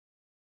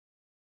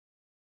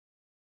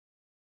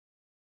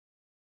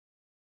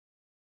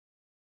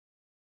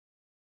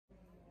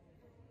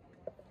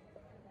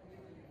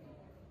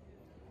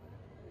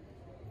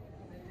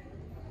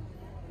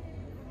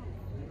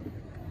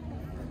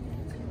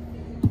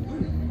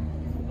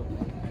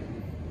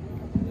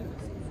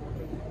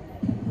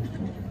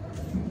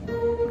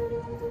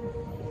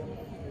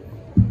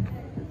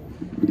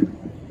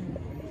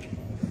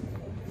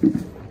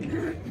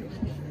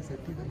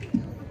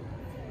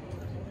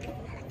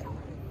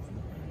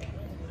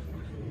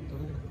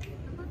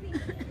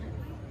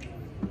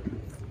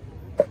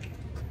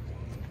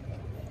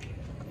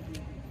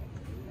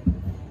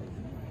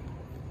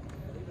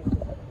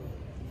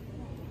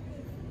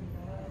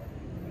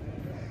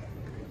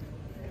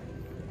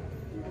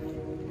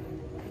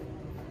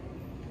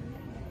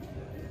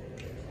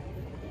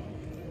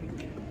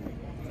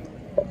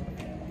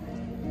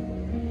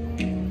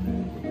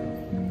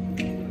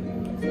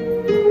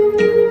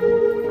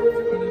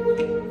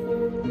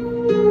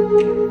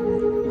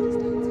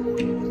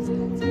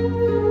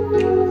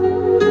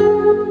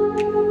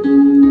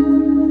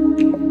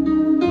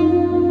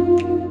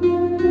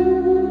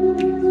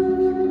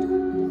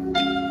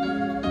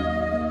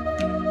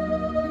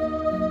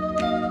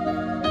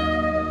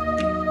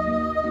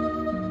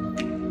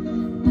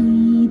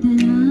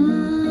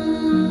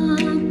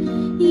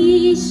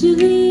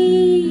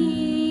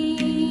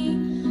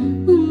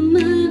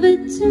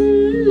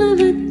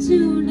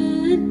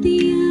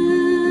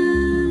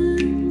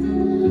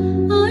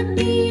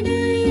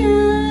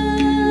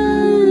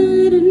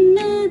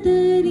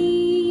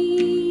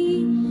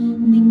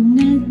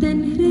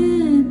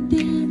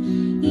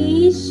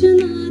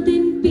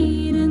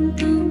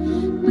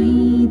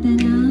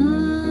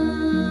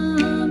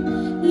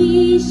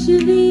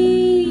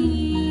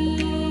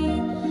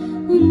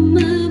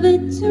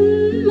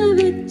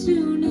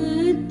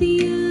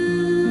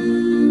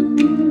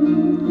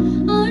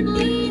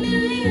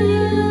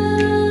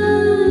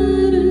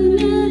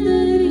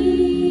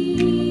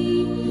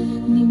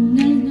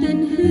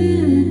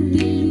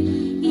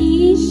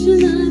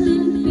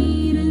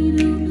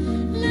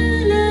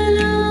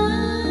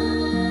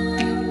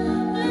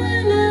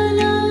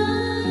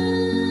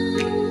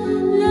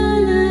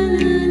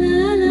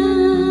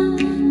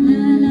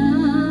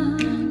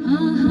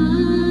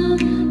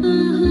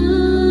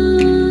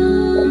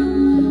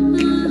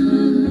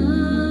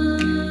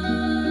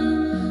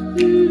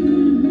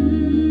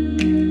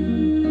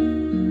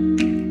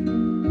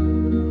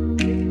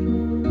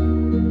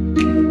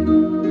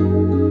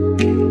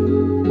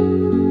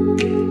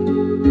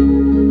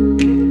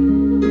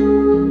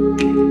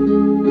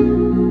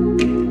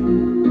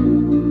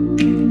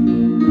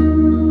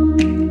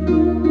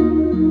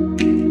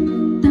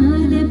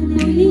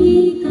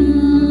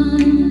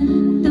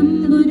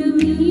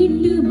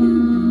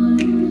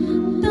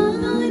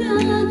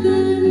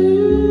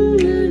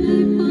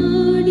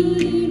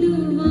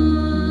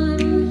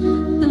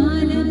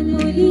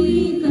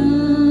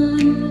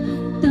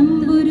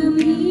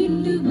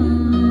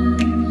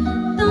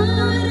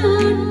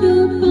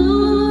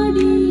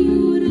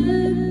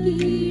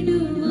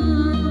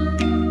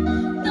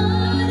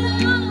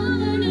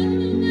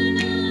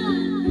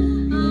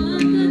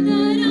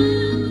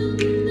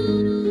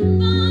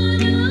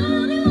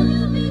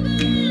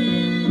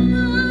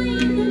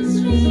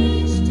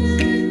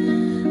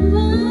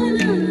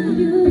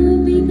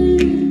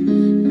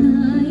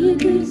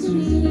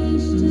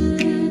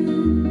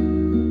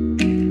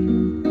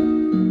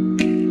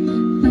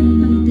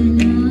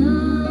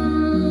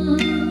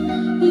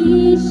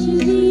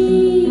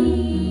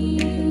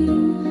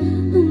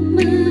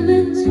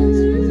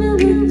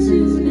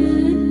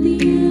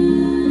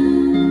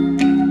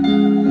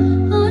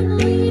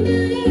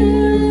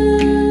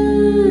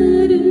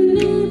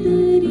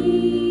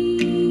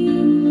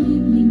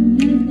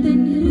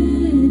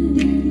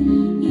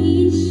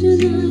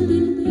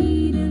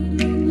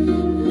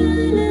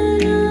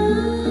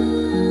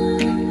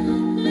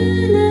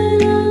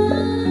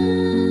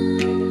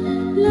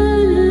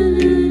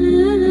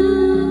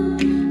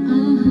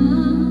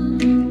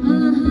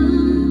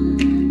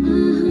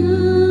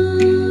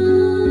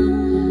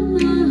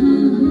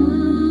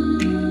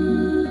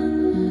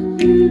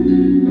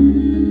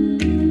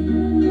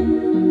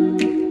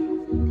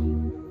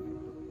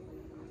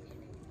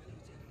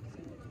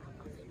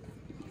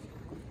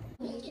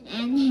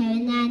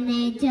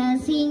nature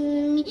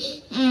sing,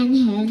 and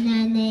heaven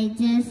and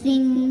nature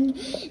sing,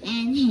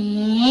 and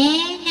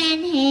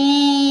heaven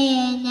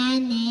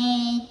and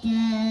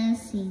nature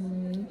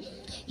sing.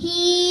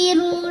 He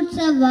roots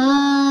the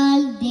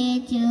world, the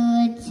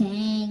church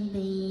and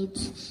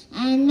beats,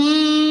 and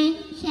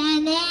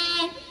nation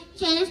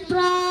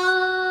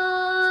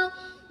strong.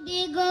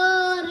 The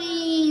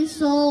glory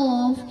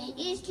of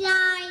His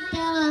light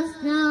as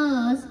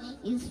snows,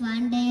 is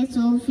wonders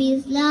of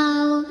His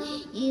love,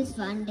 is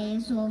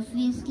wonders of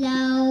His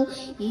love,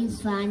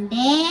 is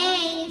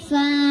wonders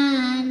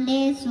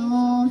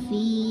of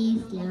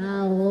His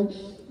love.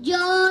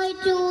 Joy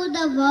to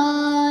the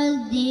world,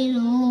 the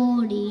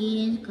Lord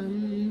is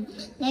come.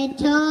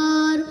 Let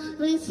her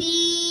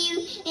receive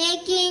a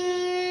King.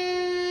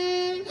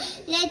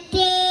 Let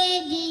the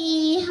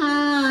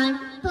heart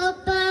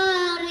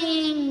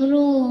preparing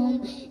room,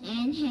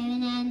 and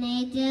heaven and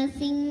nature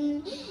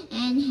sing,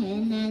 and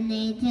heaven and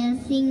nature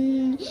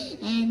sing,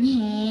 and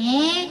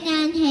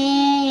heaven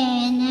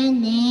and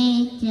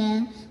nature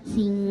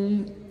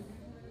sing.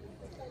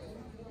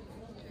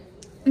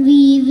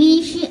 We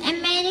wish you a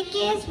Merry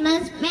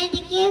Christmas,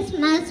 Merry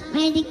Christmas,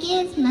 Merry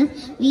Christmas.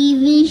 We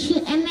wish you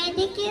a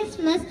Merry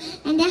Christmas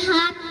and a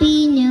Happy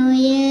New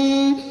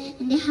Year,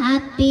 and a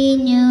Happy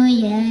New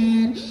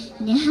Year,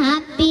 and a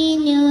Happy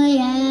New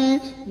Year.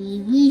 We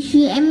wish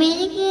you a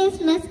Merry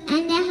Christmas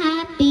and a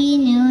Happy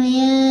New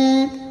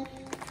Year.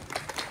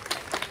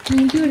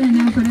 Thank you,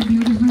 Rana, for a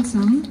beautiful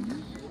song.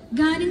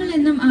 ഗാനങ്ങൾ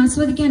എന്നും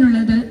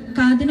ആസ്വദിക്കാനുള്ളത്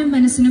കാതിനും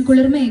മനസ്സിനും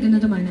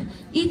കുളിർമയേകുന്നതുമാണ്.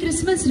 ഈ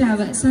Christmas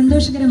രാവ്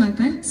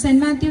സന്തോഷകരമാക്കാൻ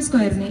saint Mathews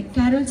സ്ക്വയറിനെ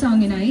Carol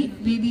സോങ്ങിനായി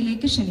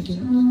വേദിയിലേക്ക്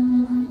ക്ഷണിക്കുന്നു.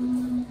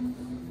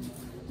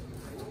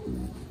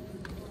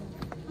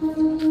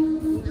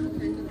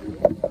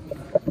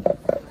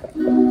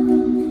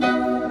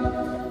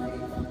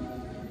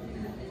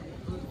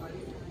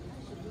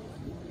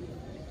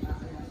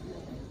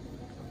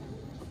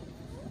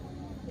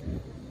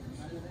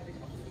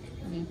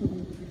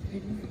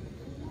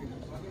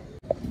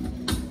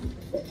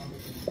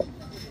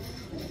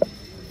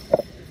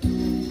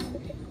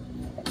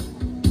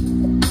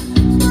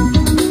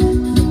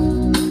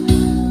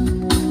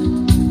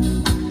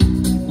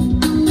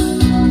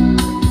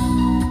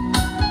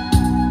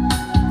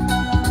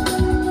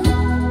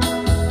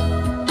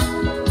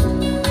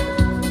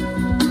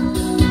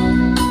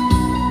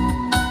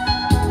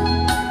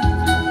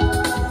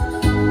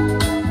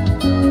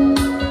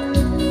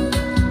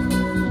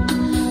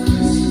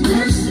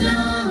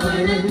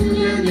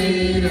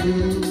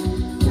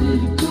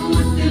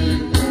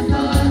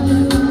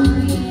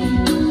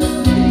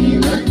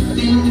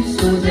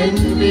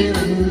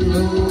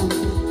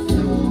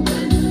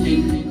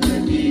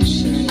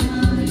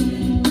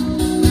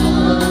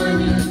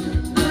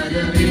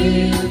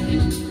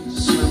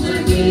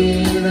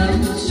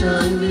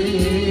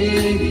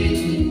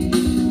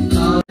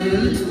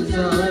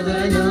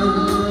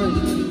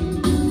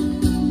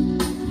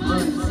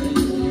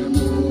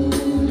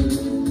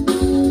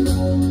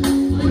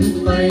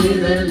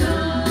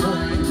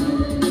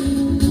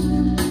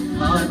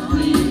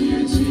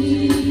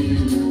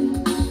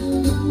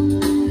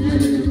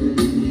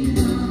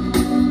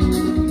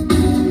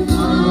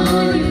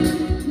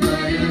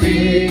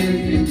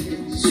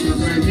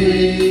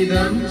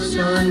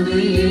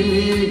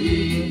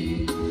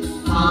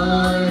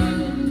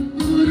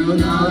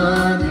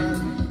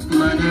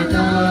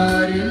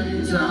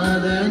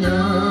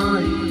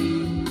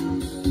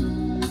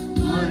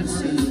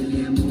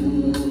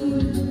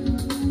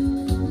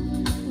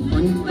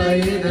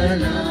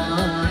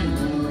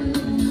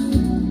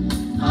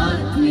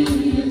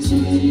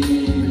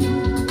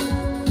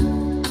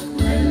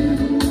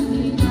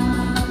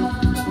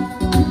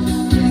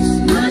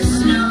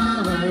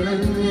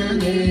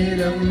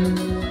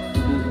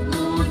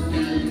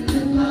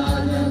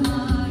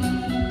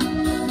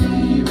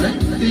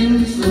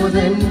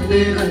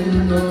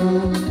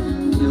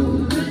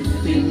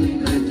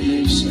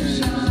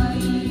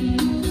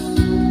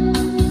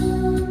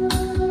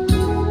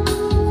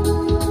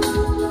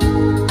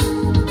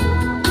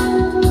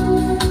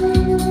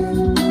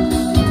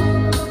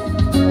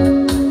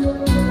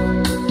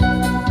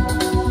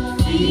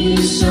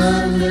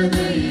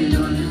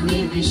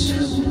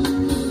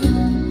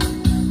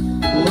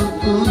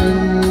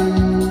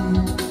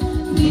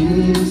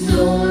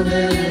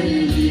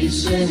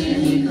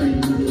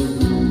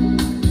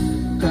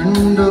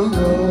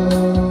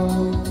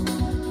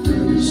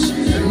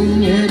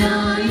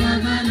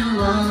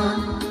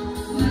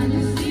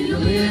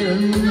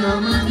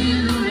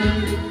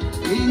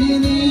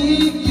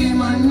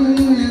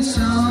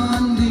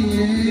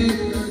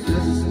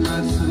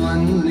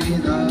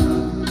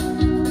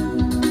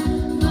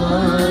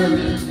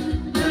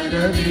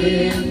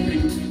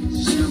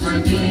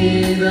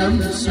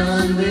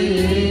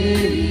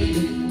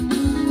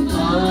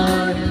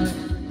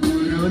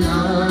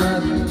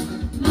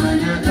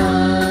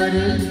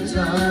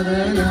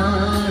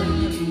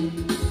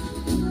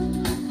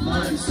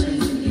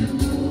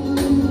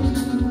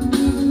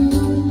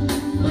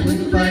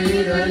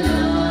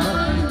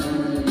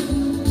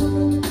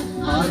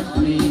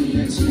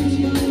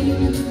 Aatmiya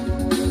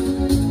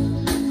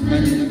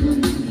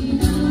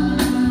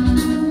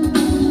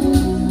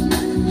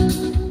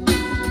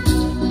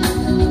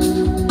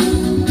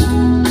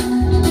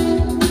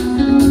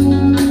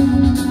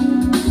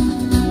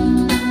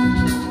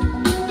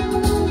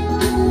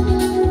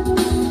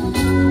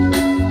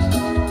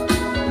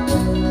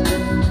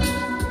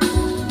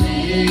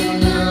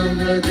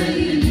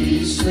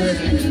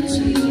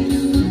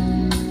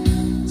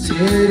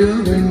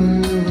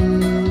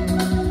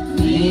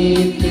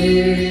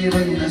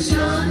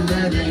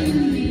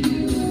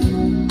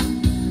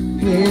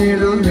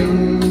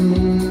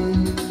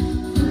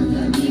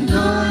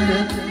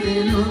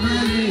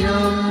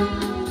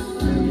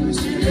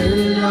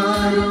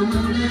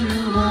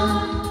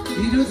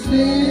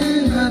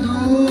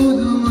സ്നേഹദൂതുമായി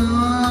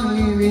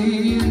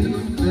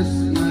വീണ്ടും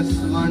Christmas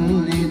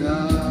വന്നിതാ.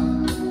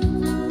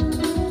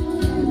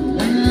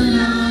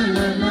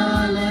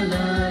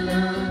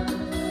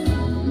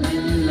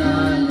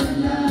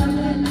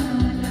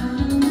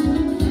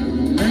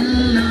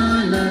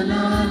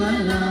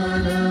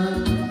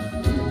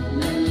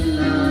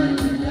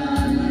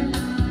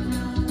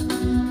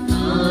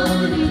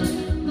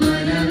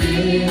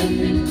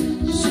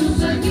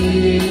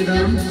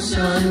 ശുഭഗീതം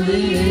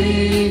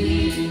ശാന്തിയേകി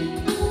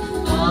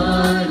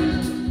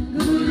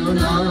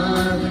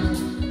ഗുരുനാഥൻ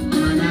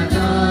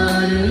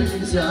മനതാരിൽ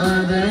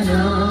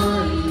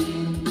ജാതനായി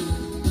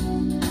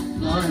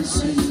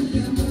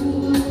വാത്സല്യമോ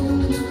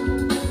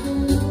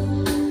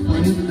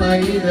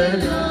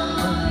പൊൻപൈതലായി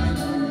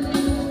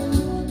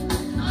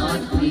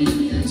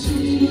ആത്മീയ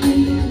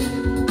ജീവിതം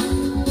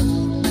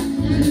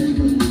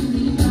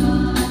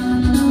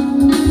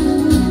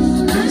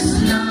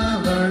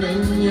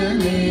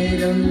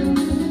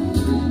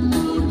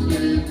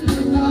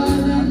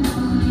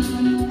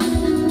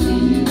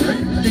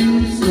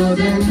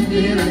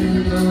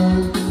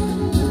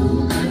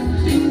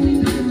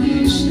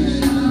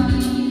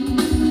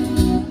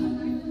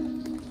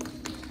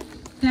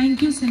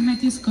thank you saint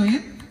Mathews square.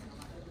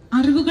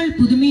 അറിവുകൾ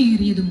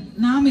പുതുമയേറിയതും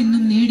നാം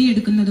എന്നും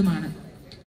നേടിയെടുക്കുന്നതുമാണ്.